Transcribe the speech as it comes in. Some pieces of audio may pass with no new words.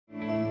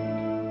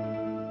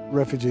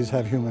refugees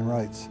have human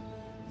rights.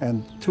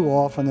 And too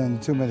often and in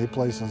too many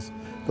places,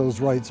 those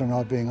rights are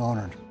not being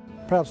honored.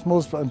 Perhaps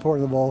most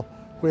important of all,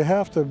 we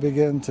have to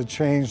begin to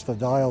change the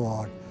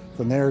dialogue,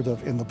 the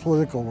narrative in the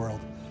political world,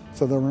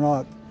 so that we're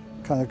not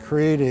kind of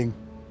creating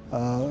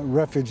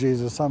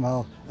refugees as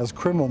somehow as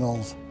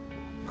criminals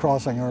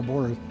crossing our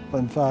borders, but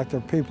in fact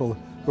are people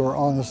who are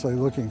honestly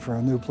looking for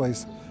a new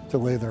place to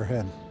lay their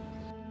head.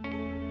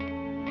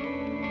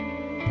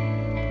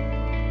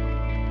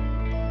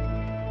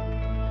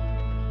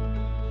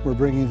 We're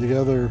bringing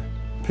together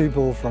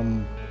people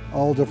from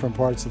all different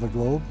parts of the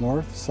globe,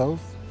 north,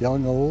 south,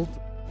 young, old,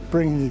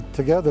 bringing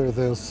together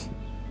this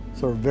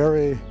sort of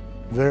very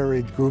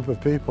varied group of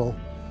people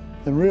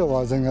and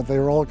realizing that they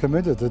were all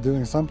committed to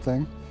doing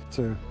something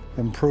to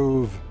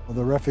improve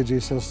the refugee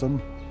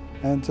system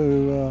and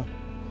to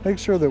make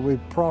sure that we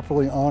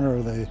properly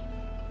honor the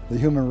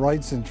human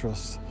rights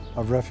interests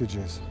of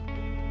refugees.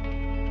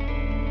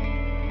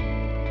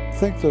 I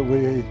think that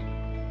we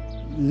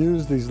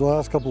used these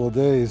last couple of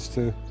days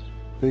to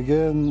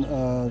begin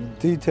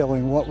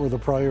detailing what were the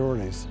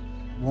priorities.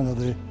 One of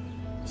the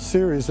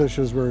serious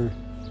issues we're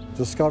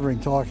discovering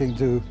talking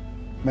to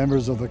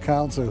members of the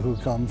council who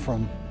come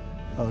from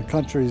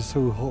countries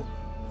who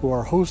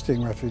are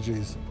hosting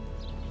refugees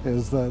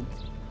is that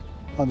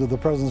under the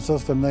present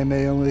system they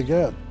may only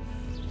get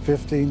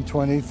 15,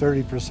 20,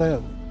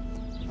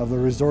 30% of the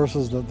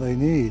resources that they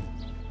need.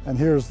 And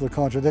here's the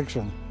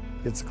contradiction.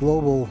 It's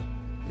global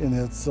in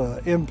its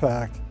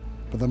impact,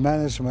 but the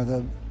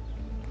management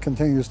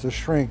continues to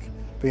shrink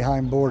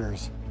behind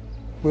borders.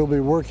 We'll be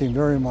working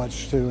very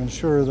much to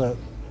ensure that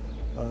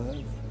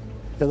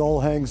it all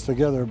hangs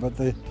together, but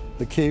the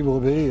key will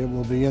be, it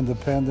will be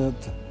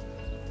independent.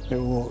 It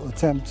will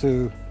attempt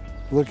to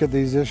look at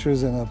these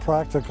issues in a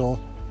practical,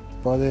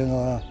 but in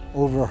a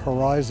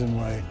over-horizon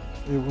way.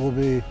 It will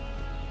be,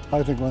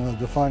 I think, one of the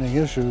defining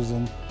issues,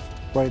 and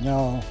right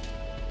now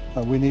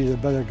we need a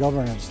better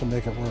governance to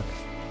make it work.